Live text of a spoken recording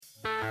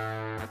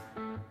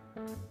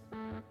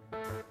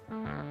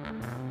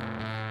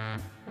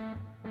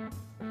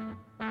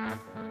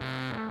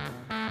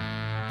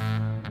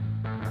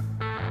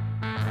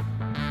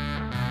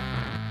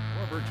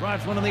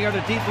Drives one in the air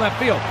to deep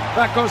left field.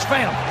 Back goes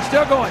Pham.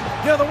 Still going.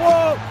 Near the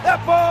wall. That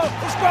ball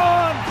is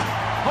gone.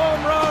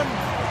 Home run.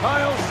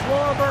 Kyle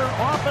Schwarber,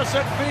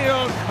 opposite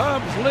field.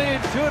 Cubs lead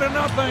 2-0.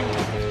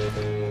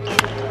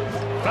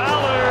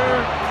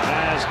 Fowler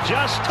has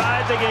just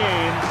tied the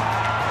game.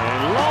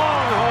 A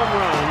long home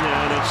run,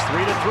 and it's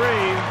 3-3.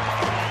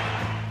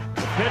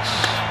 The pitch,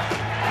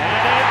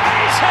 and a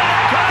base hit.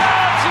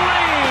 Cubs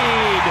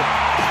lead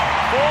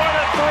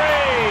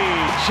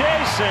 4-3.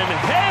 Jason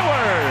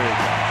Hayward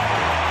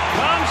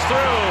comes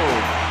through.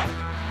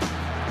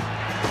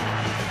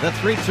 The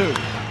 3-2.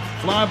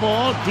 Fly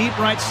ball, deep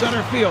right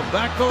center field.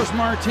 Back goes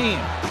Martin.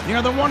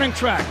 Near the warning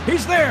track.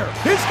 He's there.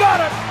 He's got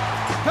it.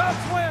 Cubs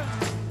win.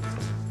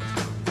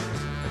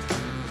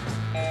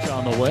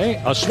 On the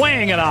way, a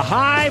swing and a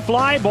high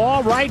fly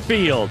ball right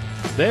field.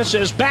 This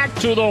is back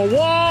to the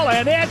wall,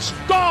 and it's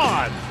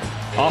gone.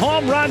 A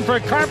home run for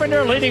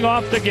Carpenter leading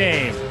off the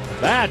game.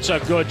 That's a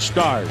good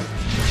start.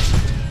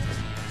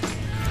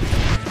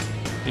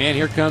 And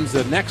here comes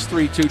the next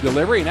 3-2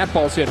 delivery, and that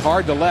ball's hit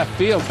hard to left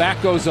field.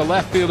 Back goes the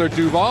left fielder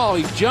Duvall.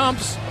 He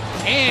jumps,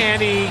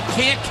 and he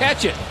can't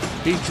catch it.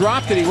 He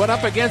dropped it. He went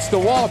up against the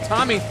wall.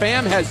 Tommy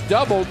Pham has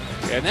doubled,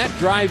 and that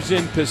drives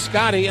in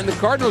Piscotty, and the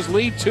Cardinals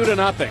lead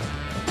 2-0.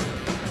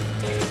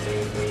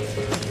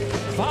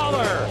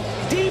 Fowler,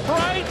 deep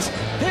right.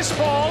 This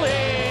ball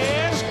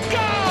is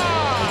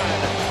gone.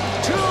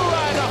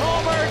 Two-run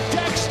homer,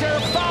 Dexter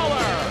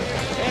Fowler,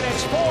 and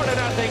it's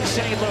 4-0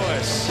 St.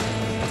 Louis.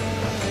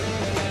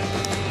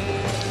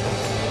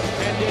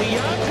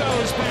 DeYoung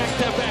goes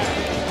back-to-back.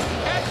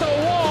 At the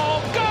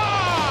wall,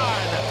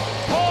 gone!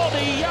 Paul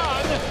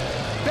DeYoung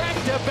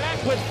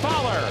back-to-back with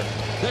Fowler.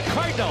 The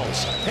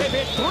Cardinals have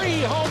hit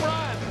 3 home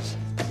runs.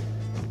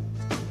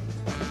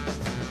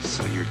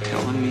 So you're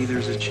telling me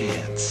there's a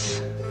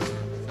chance?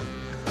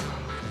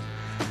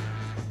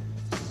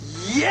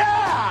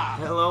 Yeah!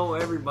 Hello,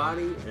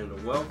 everybody,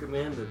 and welcome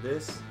into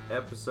this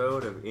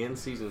episode of In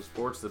Season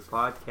Sports, the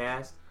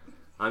podcast.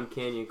 I'm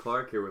Kenyon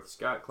Clark here with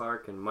Scott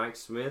Clark and Mike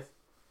Smith.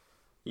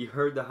 You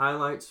heard the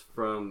highlights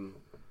from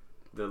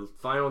the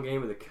final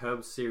game of the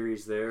Cubs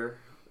series there.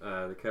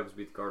 The Cubs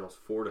beat the Cardinals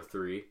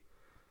 4-3.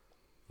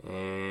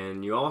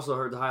 And you also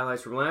heard the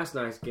highlights from last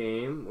night's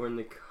game when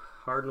the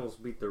Cardinals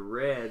beat the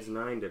Reds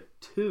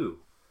 9-2.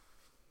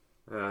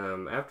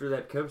 After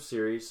that Cubs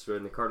series,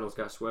 when the Cardinals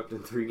got swept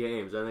in 3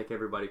 games, I think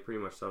everybody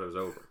pretty much thought it was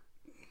over.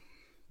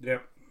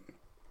 Yep.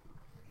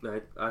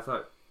 I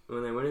thought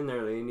when they went in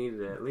there, they needed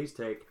to at least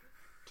take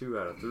 2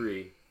 out of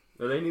 3.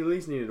 Or they at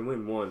least needed to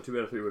win 1. 2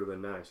 out of 3 would have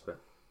been nice. But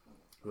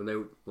when they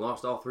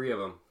lost all 3 of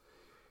them,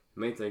 it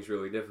made things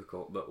really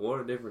difficult. But what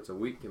a difference a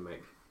week can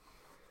make.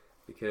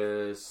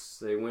 Because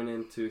they went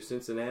into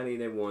Cincinnati,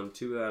 they won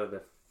 2 out of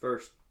the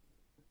first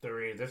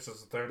 3. This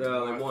is the third. They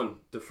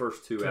won the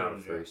first 2 out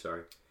of 3,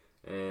 sorry.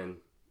 And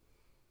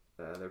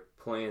they're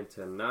playing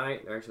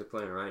tonight. They're actually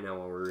playing right now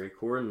while we're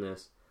recording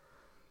this.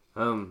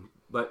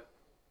 But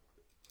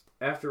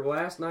after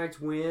last night's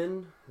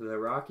win, the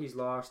Rockies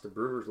lost, the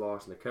Brewers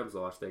lost, and the Cubs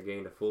lost. They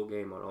gained a full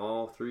game on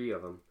all 3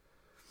 of them.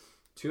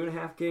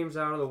 2.5 games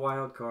out of the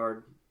wild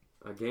card,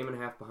 a game and a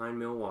half behind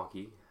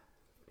Milwaukee,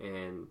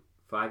 and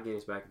 5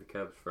 games back of the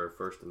Cubs for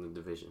first in the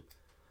division.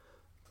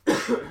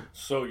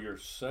 So you're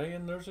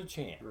saying there's a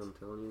chance? I'm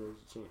telling you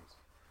there's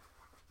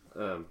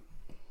a chance.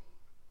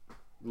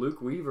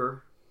 Luke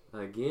Weaver,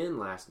 again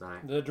last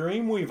night. The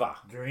Dreamweaver.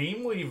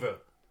 Dreamweaver.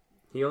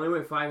 He only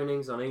went 5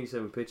 innings on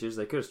 87 pitches.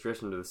 They could have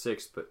stretched him to the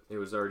 6th, but it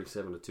was already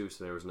 7-2,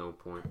 so there was no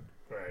point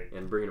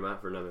in bringing him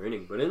out for another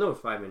inning. But in those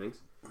 5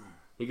 innings,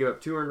 he gave up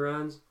 2 earned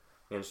runs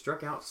and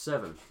struck out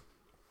 7.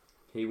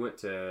 He went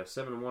to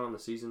 7-1 on the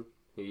season.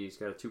 He's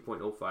got a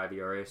 2.05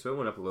 ERA, so it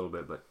went up a little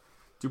bit, but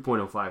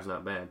 2.05 is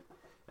not bad.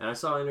 And I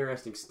saw an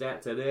interesting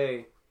stat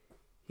today.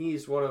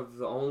 He's one of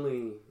the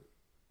only,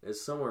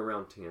 it's somewhere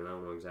around 10. I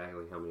don't know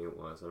exactly how many it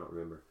was. I don't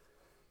remember.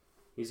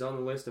 He's on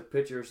the list of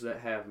pitchers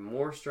that have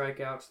more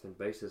strikeouts than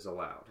bases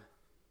allowed.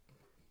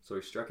 So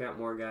he struck out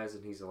more guys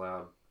than he's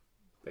allowed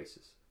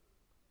bases.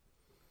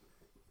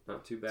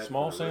 Not too bad.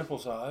 Small sample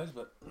size,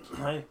 but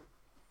hey.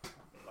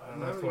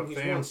 And that's what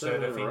Pham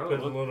said. If he put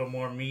a little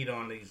more meat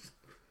on these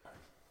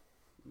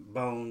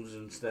bones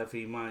and stuff,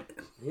 he might.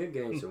 He'll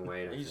gain some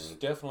weight. He's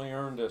definitely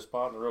earned a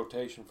spot in the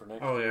rotation for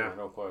next year,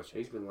 no question.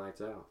 He's been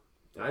lights out.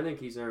 I think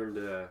he's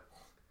earned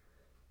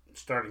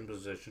starting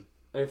position.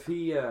 If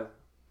he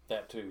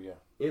that too, yeah.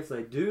 If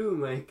they do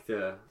make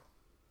the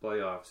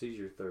playoffs, he's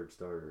your 3rd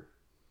starter.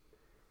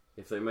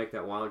 If they make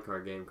that wild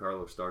card game,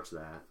 Carlos starts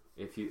that.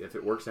 If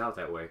it works out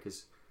that way,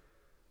 because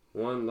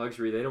one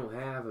luxury they don't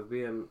have of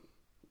being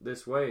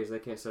this way is they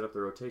can't set up the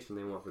rotation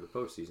they want for the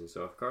postseason.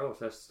 So if Carlos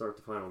has to start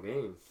the final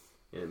game,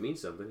 and it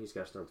means something, he's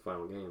got to start the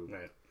final game.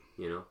 Right.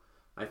 You know,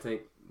 I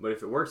think. But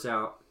if it works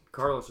out,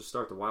 Carlos will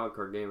start the wild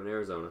card game in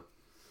Arizona,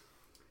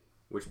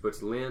 which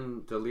puts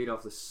Lynn to lead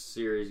off the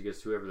series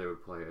against whoever they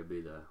would play. It would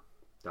be the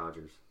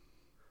Dodgers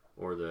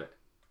or the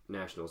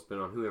Nationals,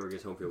 depending on whoever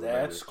gets home field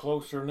advantage. That's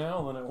closer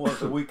now than it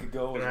was a week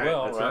ago as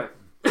well, right?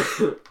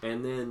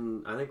 And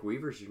then I think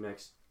Weaver's your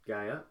next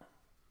guy up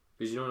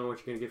because you don't know what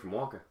you're going to get from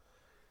Walker.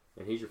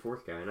 and he's your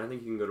fourth guy. And I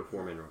think you can go to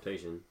 4-man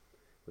rotation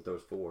with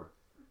those 4.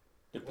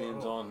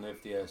 Depends on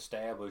if the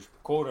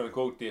quote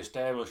unquote, the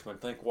establishment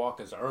think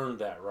Walker's earned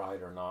that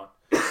right or not.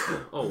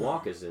 Oh,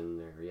 Walker's in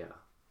there, yeah.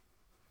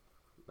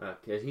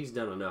 He's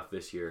done enough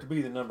this year to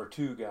be the number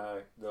 2 guy,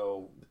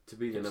 though. To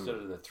be the instead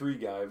of the 3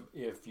 guy,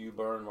 if you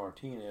burn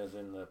Martinez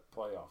in the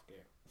playoff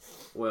game.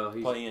 Well,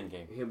 play-in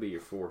game. He'll be your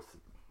 4th,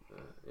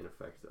 in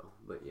effect, though.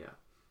 But yeah,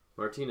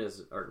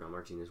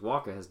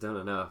 Walker has done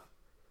enough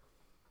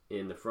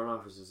in the front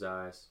office's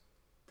eyes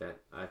that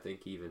I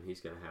think even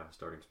he's going to have a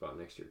starting spot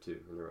next year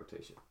too in the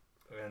rotation.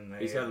 And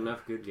he's had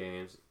enough good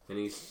games, and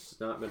he's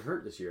not been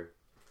hurt this year.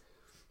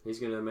 He's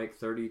going to make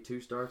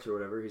 32 starts or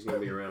whatever. He's going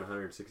to be around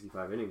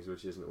 165 innings,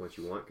 which isn't what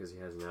you want because he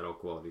hasn't had all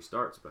quality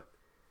starts. But,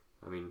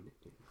 I mean,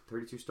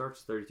 32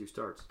 starts.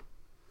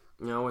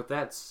 Now, with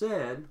that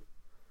said,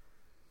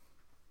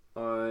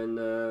 on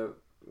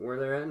where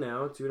they're at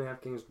now,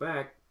 2.5 games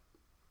back,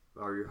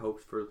 are your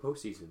hopes for the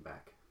postseason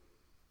back?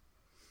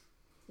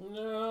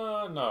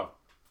 No.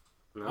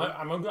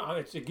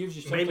 It gives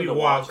you something maybe to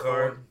wild watch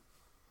card.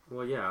 for.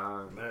 Well,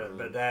 yeah.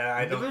 But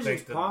I don't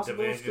think the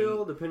possible division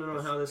still, depending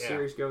on how this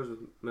series goes with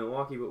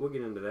Milwaukee. But we'll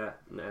get into that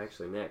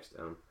actually next.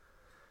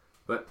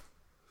 But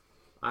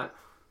I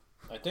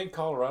think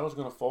Colorado's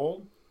going to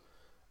fold.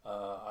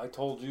 I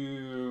told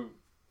you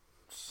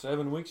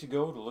 7 weeks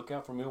ago to look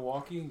out for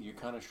Milwaukee. You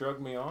kind of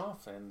shrugged me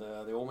off, and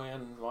the old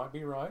man might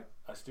be right.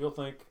 I still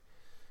think,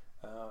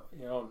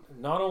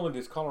 not only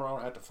does Colorado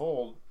have to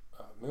fold,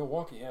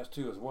 Milwaukee has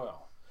to as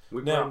well.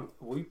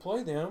 We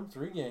play them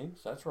 3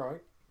 games, that's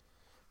right.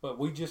 But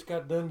we just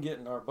got done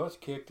getting our butts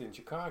kicked in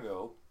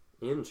Chicago.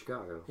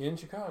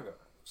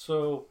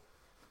 So,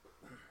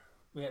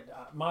 it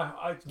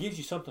gives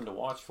you something to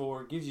watch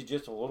for. It gives you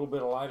just a little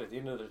bit of light at the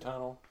end of the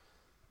tunnel.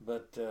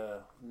 But,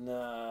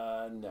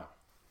 no.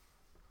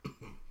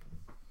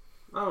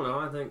 I don't know.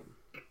 I think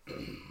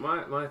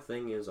my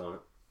thing is on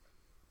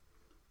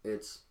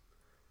it.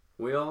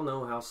 We all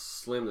know how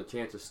slim the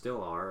chances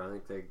still are. I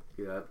think they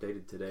got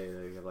updated today.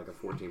 They have like a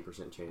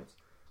 14% chance,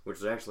 which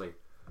is actually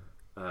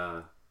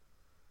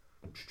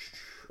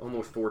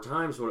almost 4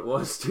 times what it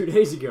was 2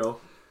 days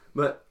ago.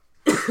 But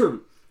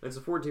it's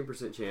a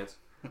 14% chance.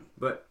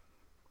 But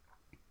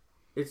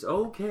it's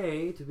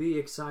okay to be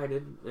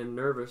excited and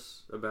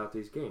nervous about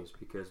these games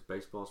because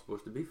baseball's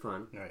supposed to be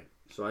fun. Right.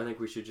 So I think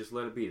we should just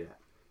let it be that.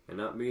 And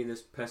not be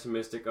this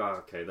pessimistic,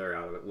 okay, they're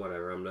out of it,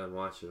 whatever, I'm done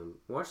watching them.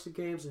 Watch the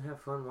games and have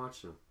fun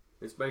watching them.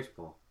 It's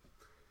baseball.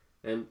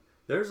 And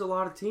there's a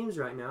lot of teams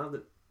right now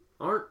that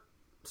aren't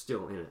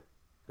still in it.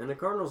 And the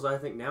Cardinals, I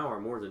think, now are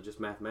more than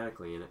just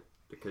mathematically in it.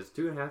 Because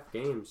 2.5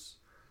 games,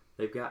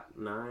 they've got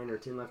 9 or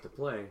 10 left to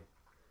play.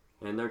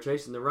 And they're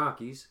chasing the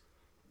Rockies.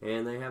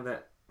 And they have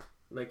that,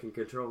 they can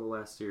control the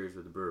last series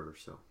with the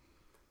Brewers. So,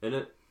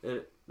 and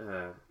it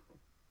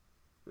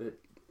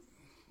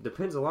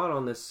depends a lot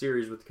on this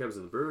series with the Cubs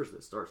and the Brewers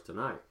that starts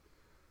tonight.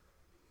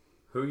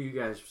 Who are you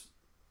guys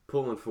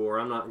pulling for?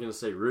 I'm not going to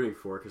say rooting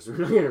for because we're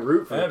not going to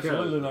root for the Cubs.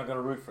 Absolutely not going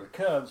to root for the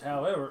Cubs.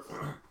 However,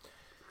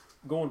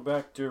 going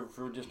back to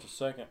for just a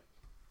second,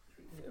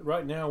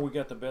 right now we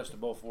got the best of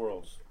both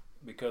worlds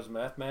because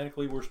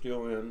mathematically we're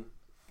still in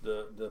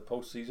the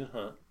postseason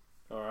hunt.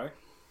 All right,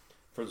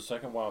 for the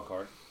second wild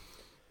card.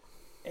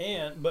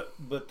 And but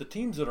the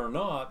teams that are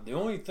not, the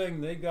only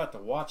thing they got to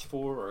watch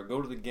for or go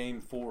to the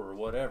game for or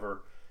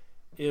whatever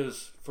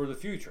is for the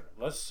future.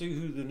 Let's see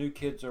who the new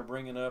kids are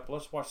bringing up.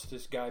 Let's watch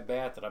this guy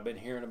bat that I've been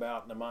hearing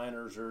about in the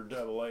minors or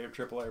AA or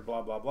AAA or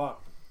blah, blah, blah.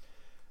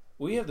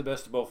 We have the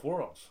best of both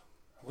worlds.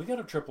 We got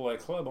a AAA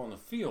club on the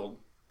field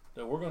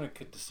that we're going to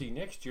get to see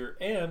next year,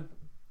 and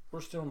we're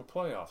still in the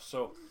playoffs.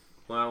 So,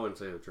 well, I wouldn't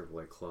say the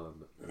AAA club,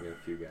 but we got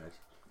a few guys.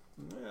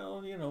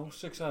 Well,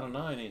 6 out of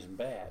 9 isn't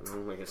bad.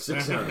 Like a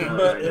 6 out of 9.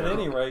 But at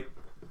any rate,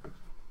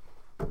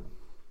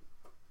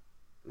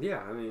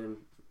 yeah, I mean,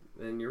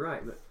 and you're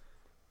right. But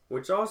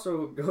which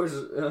also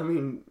goes, I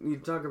mean, you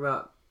talk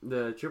about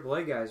the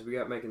AAA guys we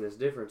got making this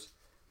difference.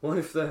 What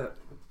if the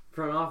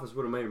front office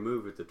would have made a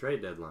move at the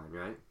trade deadline,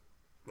 right?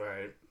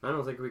 Right. I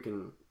don't think we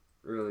can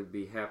really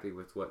be happy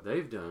with what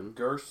they've done.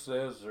 Gersh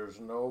says there's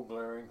no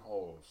glaring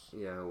holes.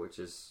 Yeah, which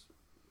is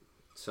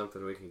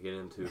something we can get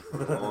into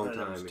for a long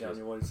time. I'm telling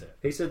you what he said.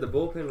 He said the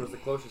bullpen was the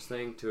closest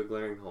thing to a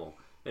glaring hole.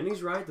 And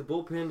he's right, the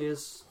bullpen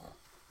is...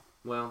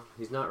 Well,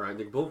 he's not right.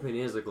 The bullpen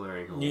is a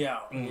glaring hole. Yeah,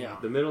 yeah.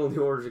 The middle of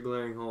the order is a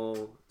glaring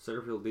hole.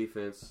 Center field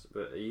defense,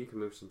 but you can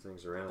move some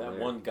things around that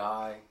there. One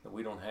guy that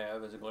we don't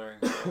have is a glaring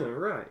hole.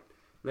 Right.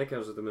 And that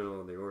comes with the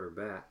middle of the order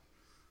bat.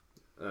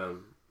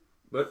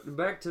 But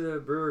back to the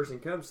Brewers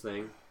and Cubs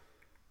thing.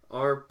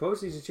 Our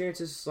postseason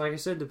chances, like I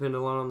said, depend a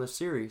lot on this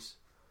series.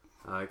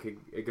 It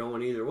could go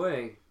in either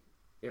way.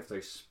 If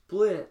they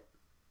split,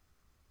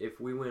 if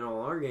we win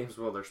all our games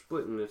while they're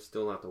splitting, it's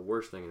still not the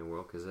worst thing in the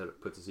world because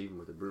that puts us even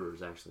with the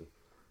Brewers, actually.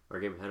 Or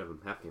a game ahead of them,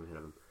 half game ahead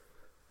of them.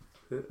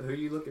 Who are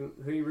you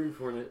rooting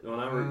for? Well,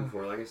 I'm rooting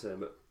for, like I said,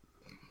 but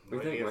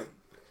what do you think, Mike?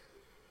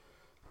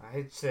 I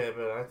hate to say it,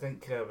 but I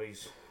think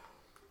Cubbies.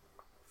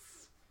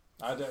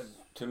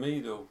 To me,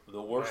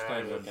 the worst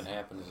thing that can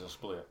happen is a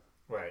split.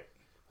 Right.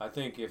 I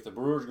think if the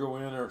Brewers go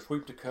in there and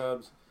sweep the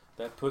Cubs,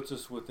 that puts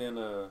us within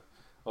a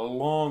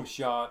long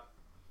shot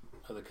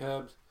of the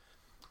Cubs.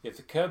 If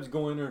the Cubs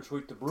go in there and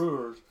sweep the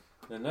Brewers,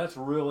 then that's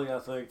really, I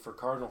think, for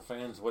Cardinal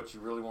fans, what you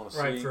really want to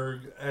see. Right,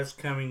 for us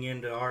coming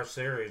into our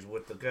series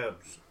with the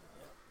Cubs.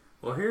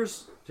 Well,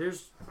 here's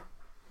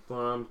what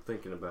I'm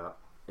thinking about.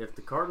 If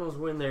the Cardinals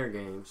win their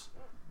games,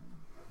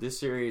 this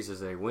series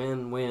is a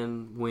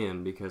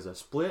win-win-win because a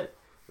split,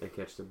 they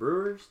catch the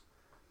Brewers.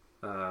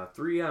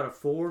 3 out of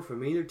 4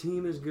 from either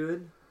team is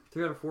good.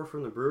 3 out of 4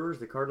 from the Brewers.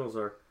 The Cardinals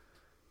are,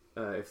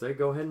 if they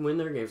go ahead and win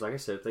their games, like I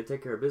said, if they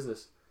take care of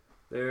business,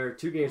 they're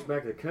 2 games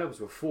back of the Cubs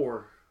with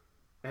 4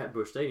 at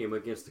Busch Stadium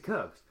against the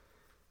Cubs.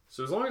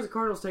 So as long as the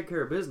Cardinals take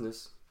care of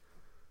business,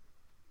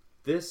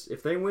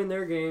 if they win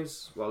their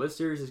games while this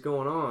series is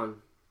going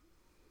on,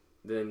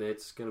 then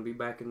it's going to be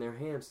back in their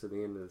hands to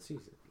the end of the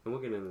season. And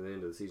we'll get into the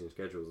end of the season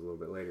schedules a little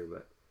bit later,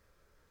 but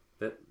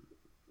that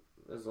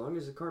as long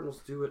as the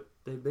Cardinals do what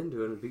they've been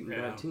doing and beating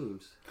bad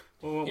teams.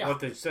 Well,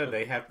 what they said,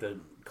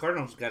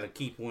 Cardinals got to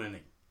keep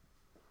winning.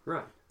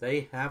 Right.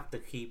 They have to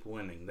keep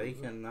winning. They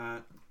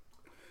cannot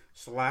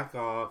slack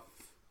off.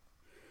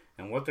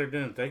 And what they're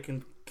doing, they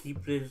can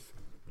keep this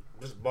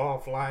ball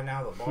flying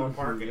out of the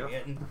ballpark and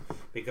hitting,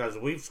 because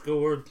we've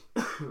scored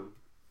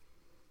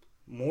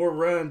more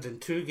runs in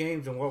 2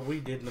 games than what we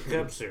did in the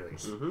Cubs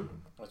series. Mm-hmm.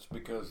 That's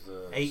because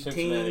the 18,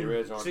 Cincinnati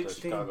Reds aren't 16.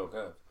 the Chicago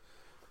Cubs.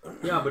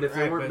 Yeah, but if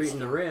they weren't beating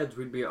the Reds,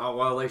 we'd be,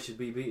 they should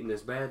be beating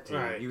this bad team.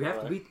 Right. You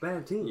have to beat the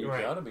bad team. You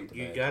gotta beat the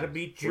bad You gotta teams.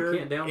 beat your,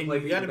 can't downplay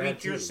and you gotta beating bad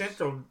beat your teams.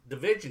 Central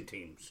Division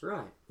teams. Right.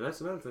 And that's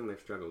another thing they've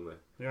struggled with.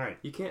 Right.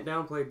 You can't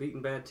downplay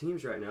beating bad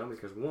teams right now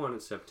because 1,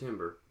 it's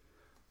September.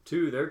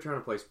 2, they're trying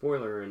to play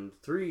spoiler. And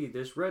 3,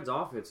 this Reds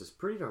offense is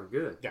pretty darn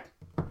good. Yeah.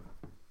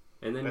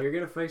 And then you're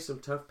going to face some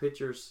tough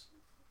pitchers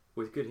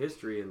with good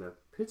history in the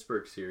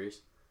Pittsburgh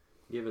series,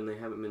 given they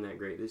haven't been that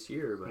great this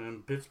year. But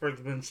And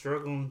Pittsburgh's been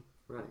struggling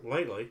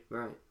lately.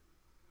 Right.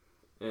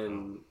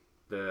 And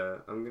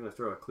I'm going to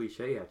throw a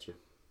cliche at you.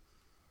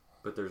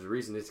 But there's a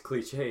reason it's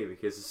cliche,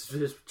 because it's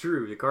just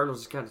true. The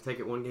Cardinals just got to take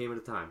it one game at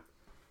a time.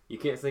 You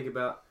can't think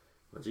about,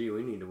 well, gee,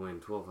 we need to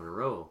win 12 in a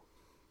row.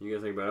 You got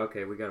to think about,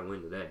 okay, we got to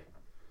win today.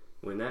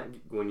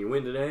 When you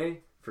win today,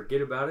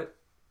 forget about it.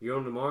 You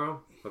own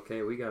tomorrow,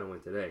 okay, we got to win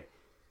today.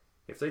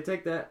 If they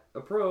take that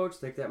approach,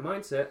 take that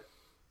mindset,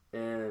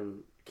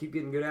 and keep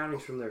getting good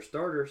outings from their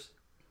starters,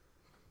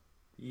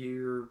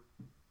 you're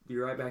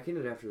right back in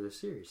it after this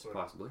series,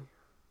 possibly.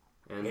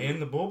 And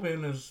the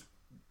bullpen's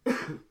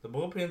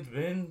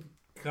been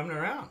coming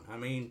around. I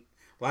mean,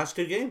 last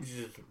 2 games,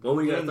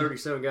 we got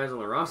 37 guys on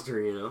the roster,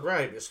 you know.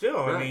 Right, but still,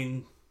 I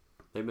mean,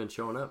 they've been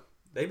showing up.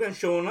 They've been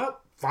showing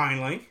up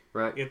finally.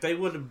 Right. If they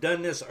would have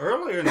done this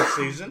earlier in the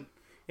season,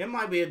 it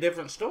might be a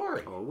different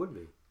story. Oh, it would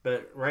be.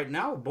 But right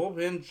now,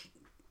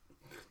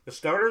 the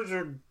starters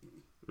are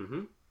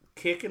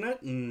kicking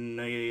it, and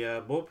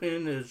the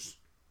bullpen is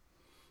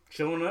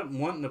showing up and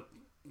wanting to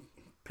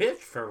pitch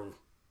for.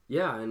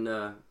 Yeah,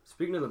 and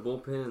speaking of the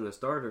bullpen and the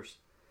starters,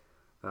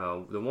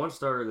 the one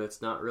starter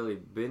that's not really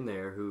been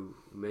there, who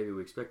maybe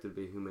we expected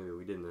to be, who maybe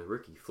we didn't, the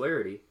rookie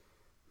Flaherty,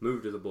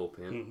 moved to the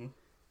bullpen. Mm-hmm.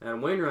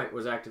 Adam Wainwright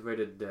was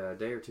activated a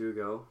day or 2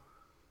 ago,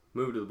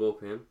 moved to the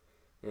bullpen,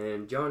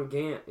 and John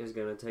Gant is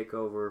going to take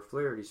over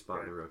Flaherty's spot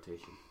in the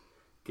rotation.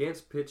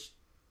 Gant's pitched,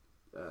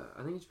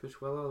 I think he's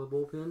pitched well out of the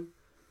bullpen.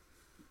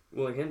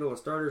 Will he handle a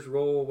starter's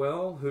role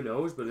well? Who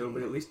knows, but it'll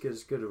be at least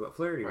as good as what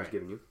Flaherty was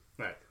giving you.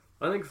 Right.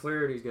 I think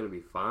Flaherty's going to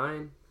be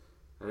fine.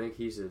 I think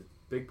he's a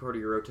big part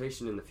of your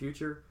rotation in the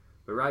future.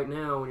 But right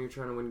now, when you're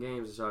trying to win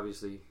games, it's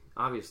obviously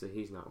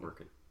he's not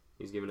working.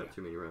 He's giving up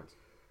too many runs.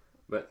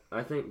 But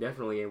I think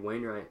definitely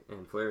Wainwright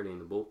and Flaherty in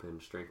the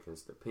bullpen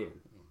strengthens the pen.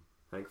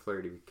 I think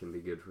Flaherty can be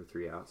good for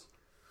 3 outs.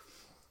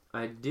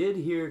 I did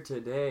hear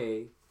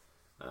today,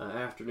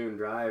 afternoon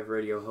drive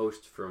radio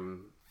host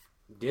from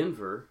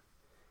Denver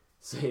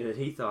say that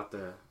he thought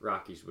the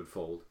Rockies would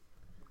fold.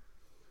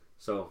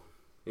 So,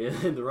 yeah,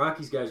 the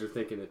Rockies guys are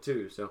thinking it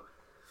too. So,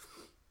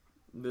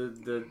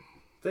 the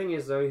thing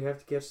is, though, you have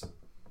to catch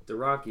the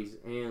Rockies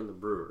and the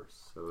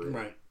Brewers. So,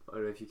 right.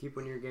 If you keep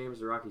winning your games,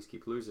 the Rockies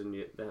keep losing,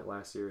 that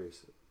last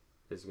series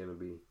is going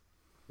to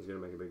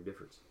make a big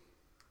difference.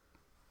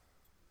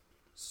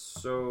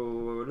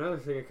 So, another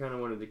thing I kind of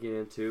wanted to get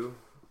into,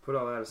 put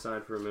all that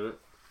aside for a minute,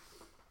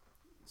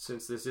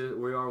 since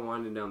we are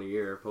winding down the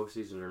year,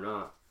 postseason or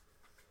not,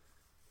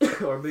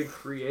 our big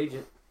free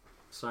agent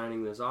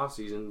signing this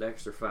offseason,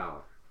 Dexter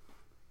Fowler.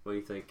 What do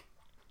you think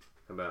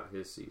about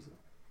his season?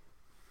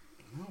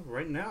 Well,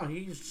 right now,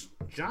 he's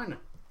China.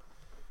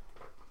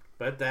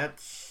 But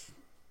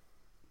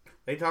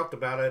they talked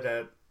about it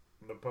at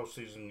the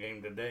postseason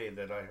game today,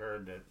 that I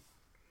heard that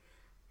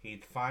he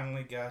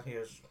finally got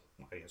his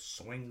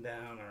swing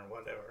down or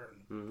whatever.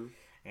 Mm-hmm.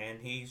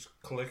 And he's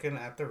clicking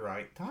at the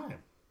right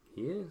time.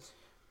 He is.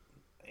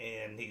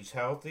 And he's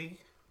healthy,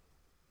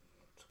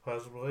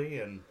 supposedly,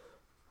 and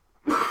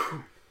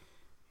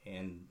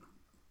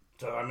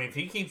so, I mean, if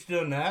he keeps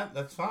doing that,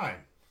 that's fine.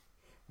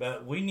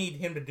 But we need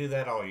him to do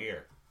that all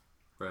year.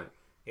 Right.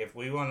 If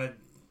we want to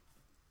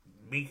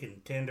be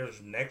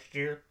contenders next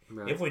year,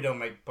 Right. if we don't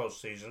make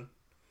postseason,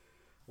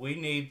 we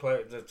need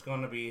players that's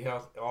going to be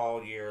healthy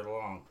all year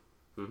long.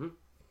 Mm-hmm.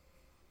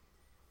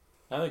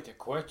 I think the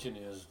question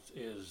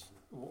is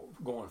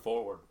going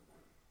forward.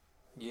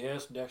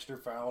 Yes, Dexter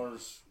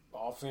Fowler's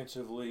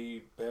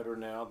offensively better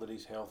now that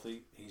he's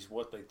healthy. He's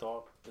what they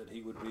thought that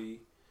he would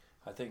be.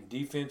 I think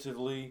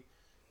defensively,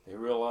 they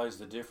realized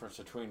the difference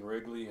between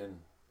Wrigley and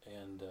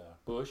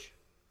Bush.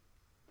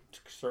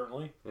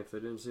 Certainly. If they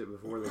didn't see it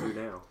before, they do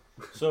now.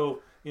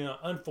 So,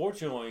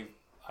 unfortunately,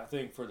 I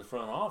think for the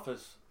front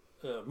office,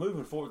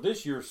 moving forward,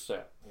 this year's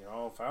set.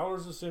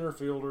 Fowler's the center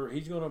fielder.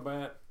 He's going to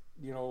bat,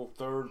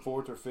 third,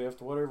 fourth, or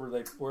fifth, wherever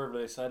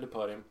they decide to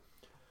put him.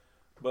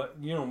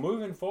 But,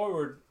 moving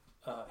forward,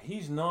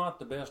 he's not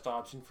the best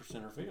option for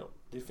center field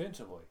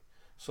defensively.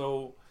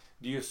 So,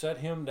 do you set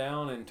him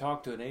down and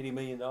talk to an $80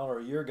 million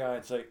a year guy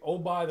and say, oh,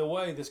 by the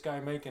way, this guy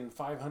making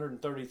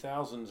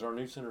 $530,000 is our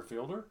new center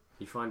fielder?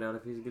 You find out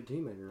if he's a good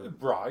teammate or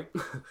not. Right.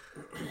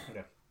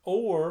 Yeah.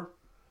 Or,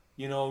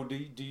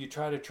 do you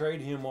try to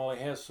trade him while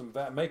he has some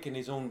making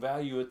his own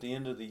value at the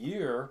end of the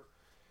year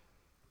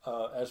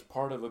as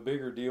part of a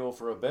bigger deal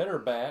for a better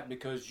bat,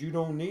 because you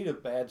don't need a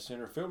bad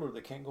center fielder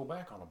that can't go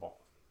back on a ball.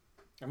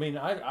 I mean,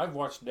 I've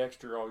watched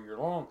Dexter all year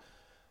long.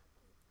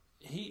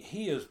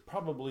 He is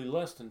probably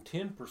less than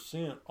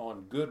 10%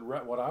 on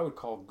what I would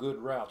call good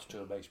routes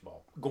to a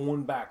baseball,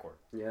 going backward.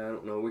 Yeah, I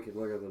don't know. We could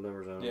look at the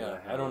numbers on it. Yeah,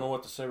 I don't know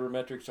what the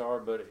sabermetrics are,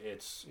 but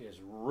it's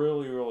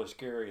really, really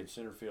scary in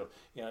center field.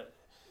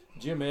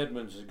 Jim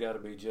Edmonds has got to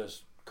be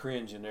just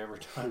cringing every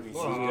time he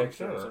sees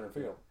Dexter in center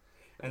field.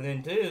 And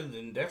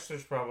then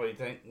Dexter's probably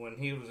think when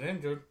he was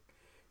injured,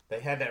 they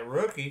had that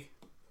rookie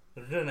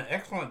who's doing an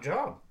excellent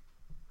job.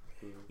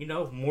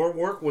 More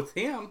work with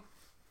him,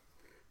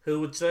 who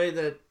would say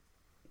that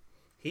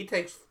he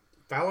takes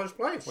Fowler's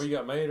place. Well, you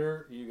got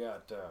Mater, you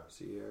got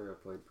Sierra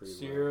played pretty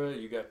Sierra,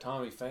 you got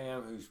Tommy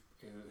Pham,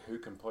 who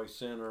can play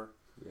center.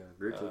 well. Yeah,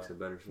 Gritchick's a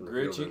better center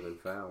fielder than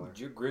Fowler.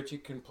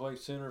 Gritchick can play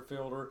center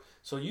fielder.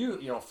 So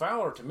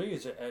Fowler to me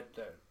is at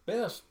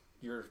best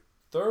your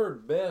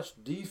third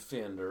best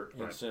defender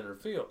in center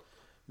field.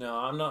 Now,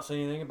 I'm not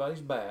saying anything about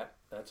his bat.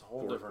 That's a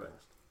whole different.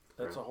 Best.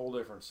 That's a whole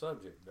different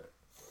subject. But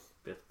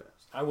Fifth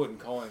best. I wouldn't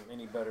call him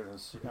any better than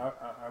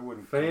I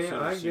wouldn't.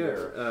 Pham,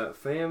 Sierra.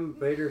 Pham,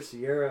 Bader,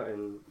 Sierra,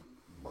 and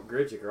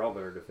Gritchick are all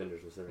better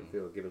defenders in center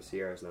field. Given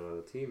Sierra's not on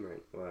the team,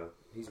 right? Well,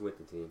 he's with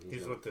the team.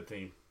 He's with the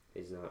team.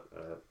 He's not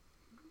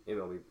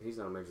MLB. He's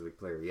not a major league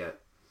player yet.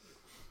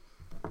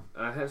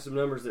 I have some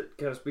numbers that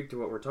kind of speak to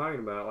what we're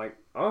talking about. Like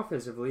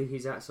offensively,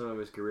 he's at some of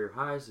his career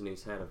highs, and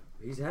he's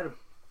had a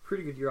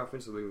pretty good year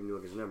offensively when you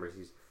look at his numbers.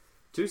 He's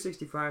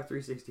 265,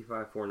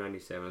 365,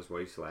 497 is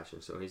what he's slashing.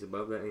 So he's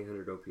above that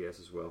 800 OPS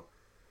as well.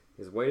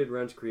 His weighted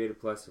runs created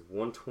plus of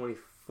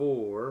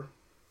 124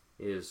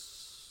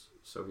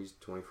 so he's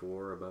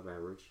 24 above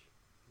average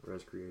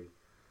runs created.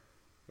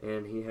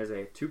 And he has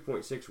a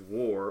 2.6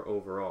 WAR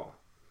overall.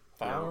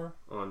 Fowler?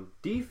 Now, on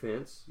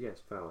defense, yes,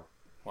 Fowler.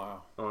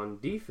 Wow. On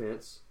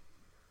defense,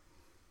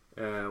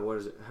 what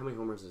is it? How many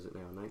home runs is it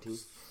now? 19?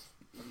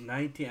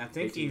 19. I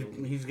think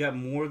 18. he's got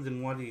more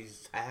than what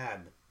he's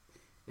had.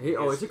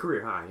 It's a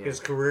career high. Yeah. His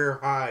career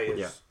high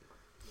is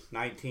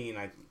 19.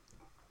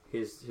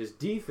 His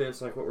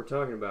defense, like what we're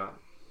talking about,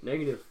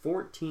 negative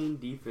 14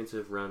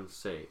 defensive runs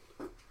saved.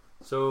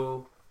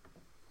 So,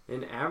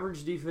 an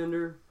average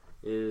defender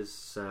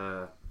is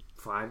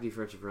 5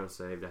 defensive runs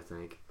saved, I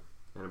think.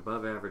 And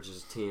above average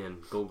is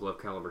 10. Gold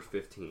Glove caliber is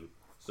 15.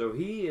 So,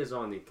 he is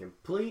on the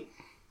complete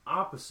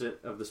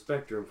opposite of the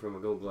spectrum from a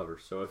Gold Glover.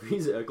 So, if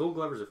he's a Gold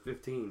Glover's at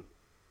 15,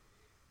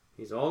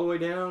 he's all the way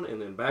down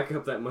and then back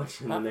up that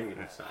much in the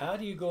negative side. How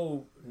do you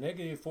go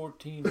negative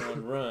 14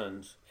 on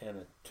runs and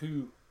a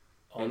 2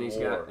 on And he's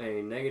WAR? got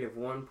a negative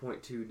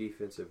 1.2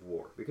 defensive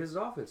WAR because his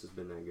offense has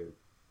been that good.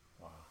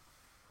 Wow.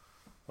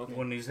 Okay.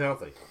 When he's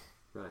healthy.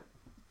 Right.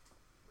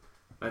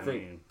 I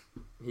think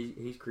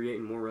he's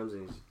creating more runs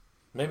than he's...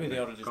 Maybe they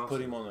ought to just put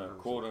Costing. him on the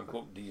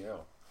quote-unquote DL.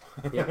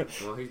 Yeah,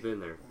 well, he's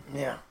been there.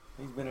 Yeah.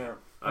 He's been there.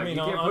 You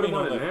can't put him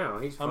on it now.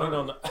 He's fine. I mean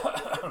on the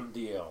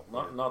DL,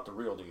 not the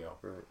real DL.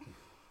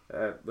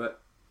 Right.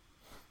 But,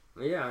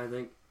 yeah, I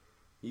think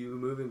you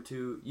move him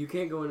to... You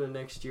can't go into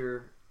next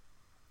year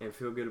and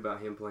feel good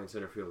about him playing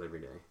center field every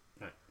day.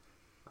 Right.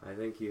 I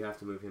think you have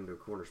to move him to a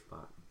corner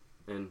spot.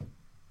 And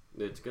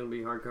it's going to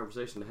be a hard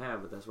conversation to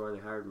have, but that's why they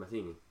hired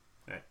Matheny.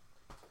 Right.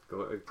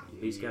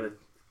 He's got to...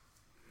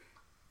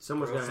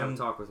 Someone's going to have a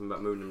talk with him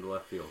about moving him to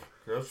left field.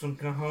 Grow some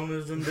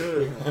cojones and do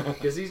it.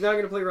 Because he's not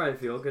going to play right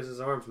field because his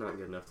arm's not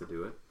good enough to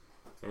do it.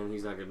 And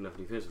he's not good enough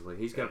defensively.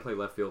 He's got to play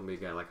left field and be a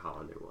guy like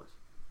Hollander was.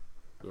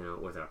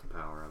 Without the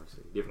power,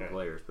 obviously. Different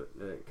players, but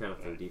kind of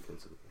thing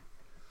defensively.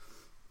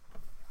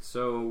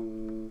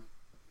 So,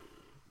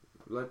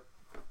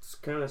 let's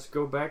kind of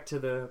go back to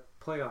the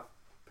playoff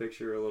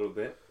picture a little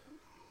bit.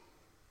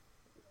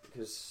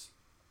 Because,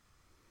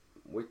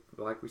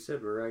 like we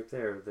said, we're right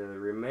there. The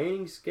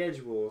remaining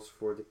schedules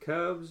for the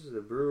Cubs, the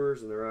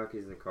Brewers, and the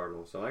Rockies and the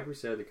Cardinals. So, like we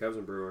said, the Cubs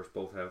and Brewers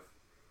both have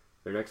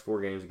their next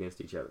 4 games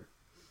against each other.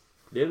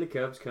 Then the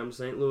Cubs come to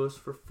St. Louis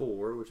for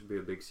 4, which would be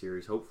a big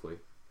series, hopefully.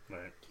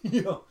 Right.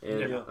 Yeah.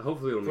 And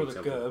hopefully it'll For mean the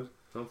something. Cubs.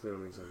 Hopefully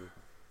it'll mean something.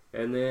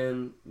 And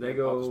then they Papa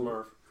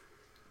go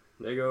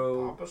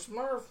Smurf. Papa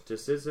Smurf. to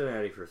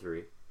Cincinnati for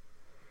 3.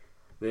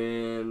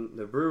 Then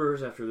the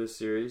Brewers, after this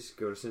series,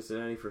 go to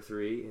Cincinnati for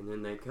 3, and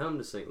then they come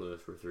to St.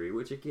 Louis for 3,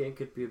 which again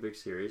could be a big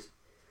series.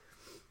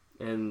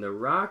 And the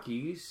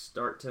Rockies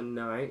start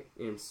tonight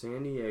in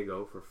San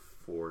Diego for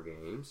 4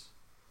 games.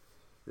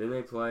 Then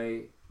they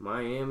play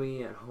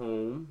Miami at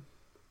home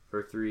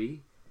for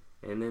 3,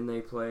 and then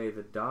they play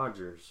the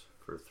Dodgers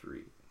for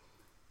 3.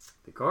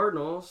 The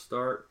Cardinals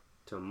start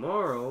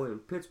tomorrow in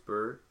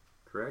Pittsburgh,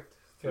 correct?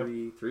 Yep.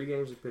 Three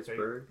games in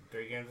Pittsburgh.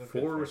 3 games in 4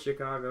 Pittsburgh. with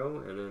Chicago,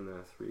 and then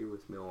 3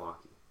 with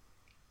Milwaukee.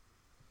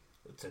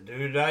 It's a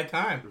do-or-die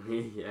time.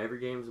 Every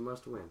game is a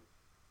must-win.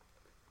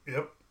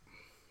 Yep.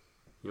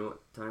 You know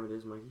what time it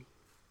is, Mikey?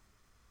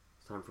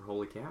 It's time for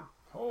Holy Cow.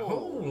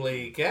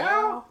 Holy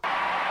cow.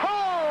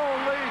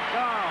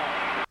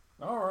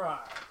 All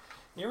right.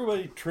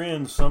 Everybody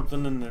trends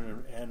something,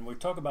 and we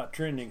talk about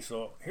trending,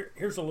 so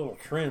here's a little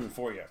trend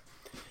for you.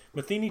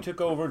 Matheny took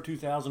over in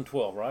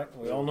 2012, right?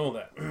 We all know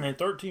that. In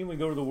 13, we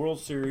go to the World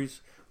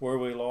Series, where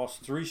we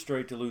lost 3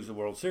 straight to lose the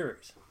World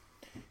Series.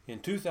 In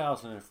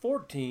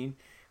 2014,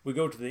 we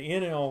go to the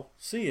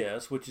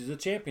NLCS, which is a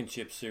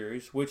championship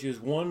series, which is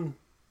 1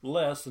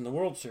 less than the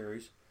World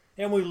Series,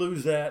 and we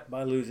lose that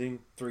by losing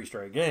 3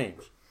 straight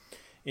games.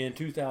 In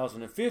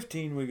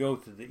 2015, we go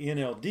to the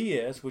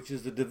NLDS, which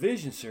is the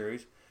division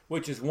series,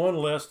 which is 1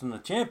 less than the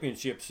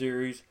championship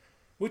series,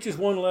 which is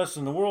 1 less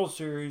than the World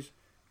Series,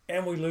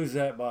 and we lose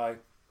that by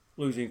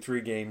losing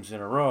 3 games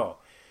in a row.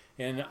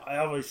 And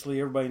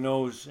obviously, everybody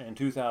knows in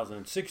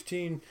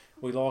 2016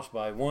 we lost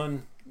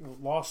going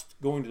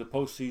to the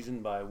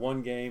postseason by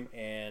 1 game,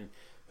 and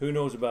who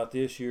knows about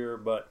this year?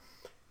 But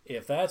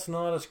if that's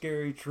not a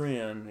scary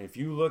trend, if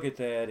you look at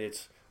that,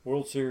 it's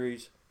World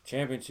Series,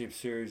 Championship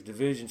Series,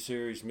 Division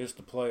Series, missed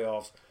the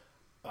playoffs.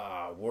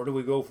 Where do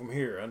we go from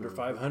here? Under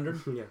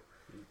 500? Yeah.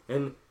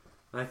 And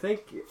I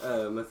think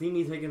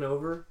Matheny taking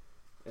over,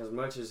 as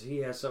much as he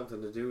has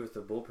something to do with the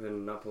bullpen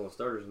and not pulling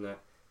starters and that,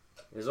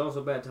 is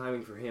also bad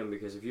timing for him,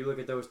 because if you look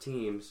at those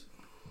teams,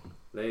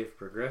 they've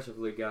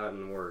progressively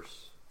gotten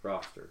worse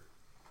roster.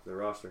 The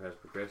roster has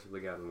progressively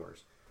gotten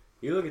worse.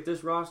 You look at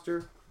this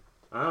roster,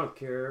 I don't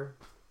care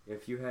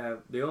if you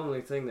have... The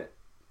only thing that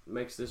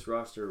makes this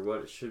roster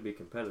what it should be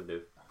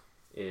competitive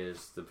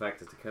is the fact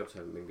that the Cubs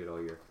haven't been good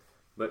all year.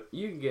 But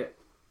you can get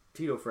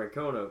Tito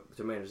Francona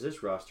to manage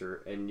this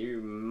roster, and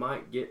you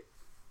might get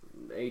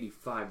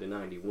 85 to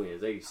 90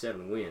 wins,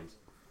 87 wins.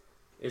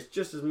 It's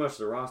just as much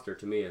the roster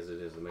to me as it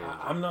is the manager.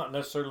 I'm not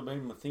necessarily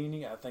blaming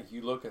Matheny. I think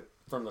you look at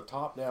from the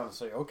top down and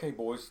say, okay,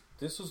 boys,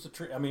 this is the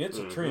trend. I mean, it's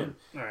a trend.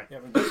 All right. I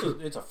mean,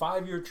 it's a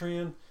 5-year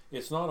trend.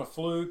 It's not a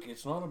fluke.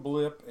 It's not a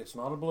blip. It's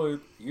not a bloop.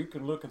 You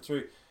can look and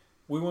see.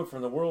 We went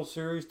from the World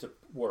Series to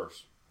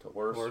worse, to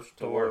worse,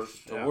 to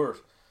worse, to worse.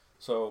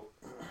 So,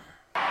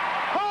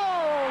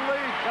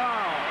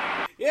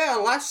 Yeah,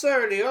 last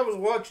Saturday I was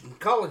watching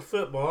college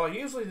football. I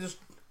usually just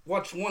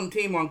watch one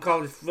team on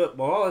college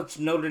football. It's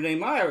Notre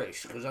Dame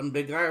Irish, because I'm a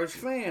big Irish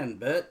fan.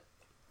 But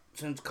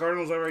since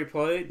Cardinals already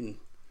played, and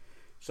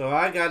so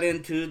I got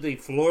into the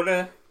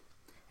Florida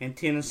and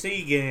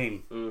Tennessee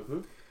game.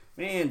 Mm-hmm.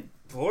 Man,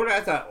 Florida,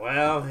 I thought,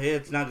 well,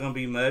 it's not going to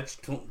be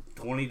much,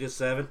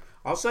 20-7.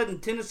 All of a sudden,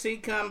 Tennessee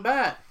come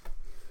back.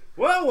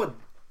 Well, with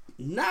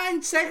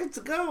 9 seconds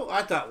to go,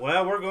 I thought,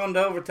 well, we're going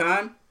to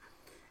overtime.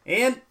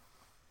 And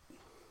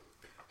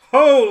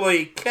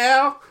holy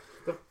cow,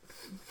 the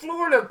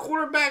Florida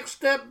quarterback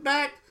stepped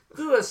back,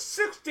 threw a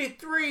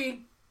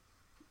 63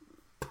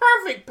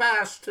 perfect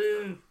pass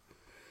to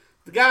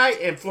the guy,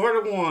 and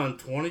Florida won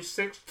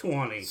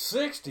 26-20.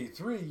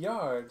 63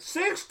 yards.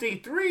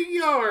 63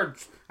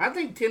 yards. I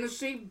think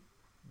Tennessee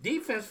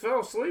defense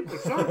fell asleep or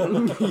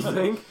something. You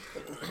think?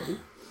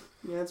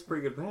 Yeah, that's a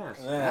pretty good pass.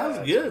 That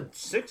was good.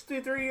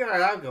 63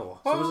 yards. I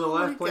go, So was the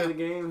last holy play of cow. the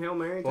game Hail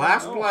Mary?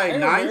 Last Oh, play, Hail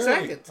 9 Mary.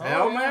 seconds. Oh,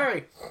 Hail yeah.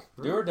 Mary.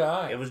 Do or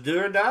die. It was do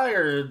or die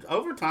or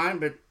overtime,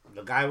 but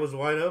the guy was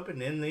wide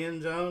open in the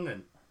end zone,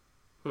 and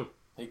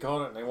He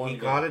caught it and they won he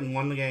the caught game. it and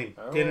won the game.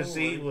 Oh,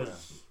 Tennessee yeah.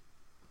 was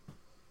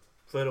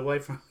foot away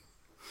from.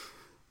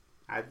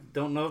 I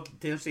don't know if the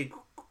Tennessee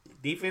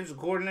defensive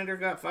coordinator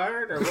got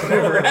fired or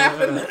whatever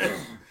happened.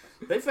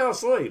 They fell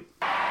asleep.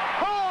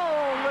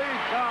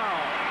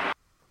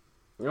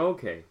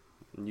 Okay.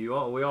 We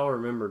all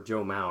remember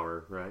Joe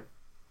Mauer, right?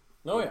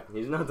 Oh, yeah.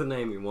 He's not the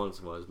name he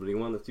once was, but he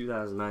won the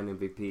 2009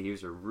 MVP. He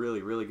was a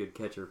really, really good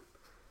catcher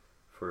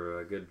for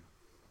a good,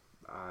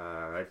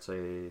 I'd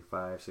say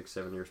 5, 6,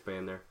 7 year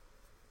span there.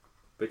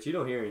 But you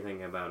don't hear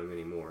anything about him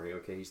anymore.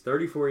 Okay, he's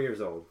 34 years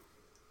old.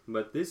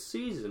 But this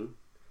season,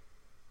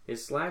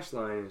 his slash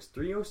line is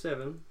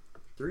 307,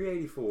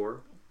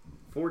 384,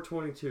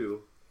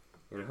 422,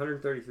 in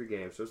 133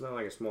 games. So it's not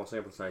like a small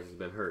sample size he's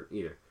been hurt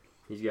either.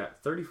 He's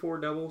got 34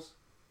 doubles,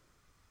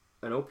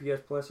 an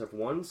OPS plus of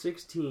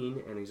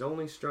 116, and he's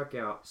only struck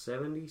out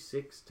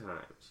 76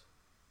 times.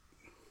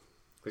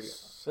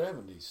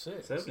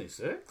 76.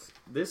 76?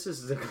 This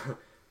is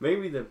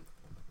maybe the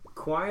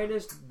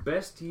quietest,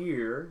 best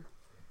year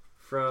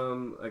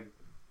from a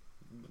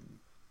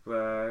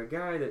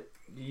guy that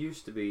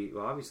used to be,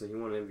 well, obviously he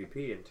won an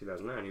MVP in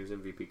 2009. He was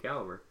MVP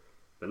caliber.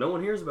 But no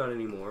one hears about it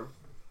anymore.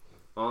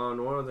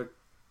 On one of the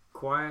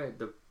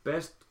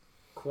best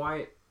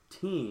quiet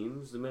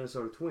teams, the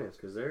Minnesota Twins,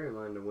 because they're in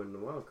line to win the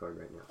wild card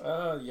right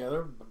now. Yeah,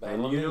 they're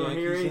battling And you the don't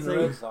hear Yankees and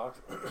the anything? Red Sox.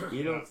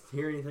 You don't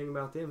hear anything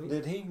about them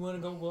either. Did he win a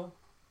Gold Glove?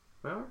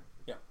 Bauer?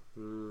 Yeah.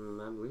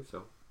 I believe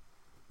so.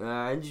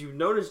 And you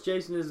notice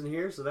Jason isn't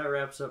here, so that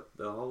wraps up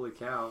the holy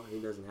cow. He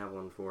doesn't have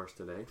one for us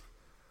today.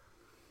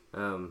 I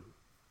don't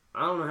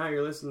know how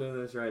you're listening to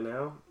this right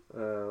now,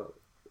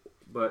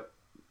 but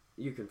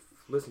you can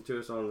listen to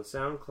us on the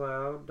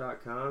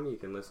SoundCloud.com. You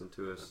can listen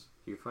to us.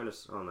 You can find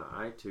us on the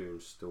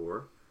iTunes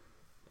store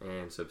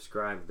and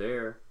subscribe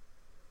there.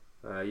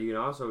 You can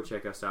also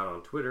check us out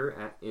on Twitter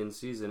at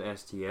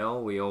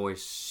InSeasonSTL. We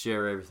always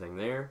share everything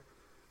there.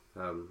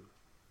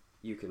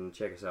 You can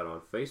check us out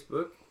on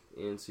Facebook,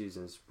 In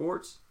Season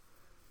Sports.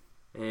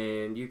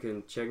 And you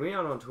can check me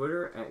out on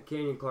Twitter at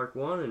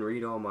CanyonClark1 and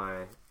read all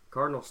my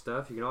Cardinal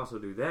stuff. You can also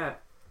do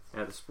that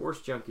at the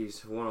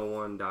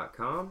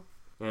SportsJunkies101.com.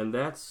 And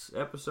that's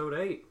episode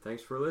 8.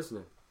 Thanks for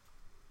listening.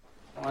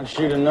 I want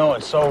you to know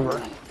it's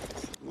over.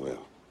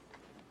 Well,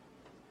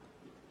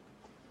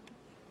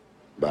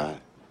 bye.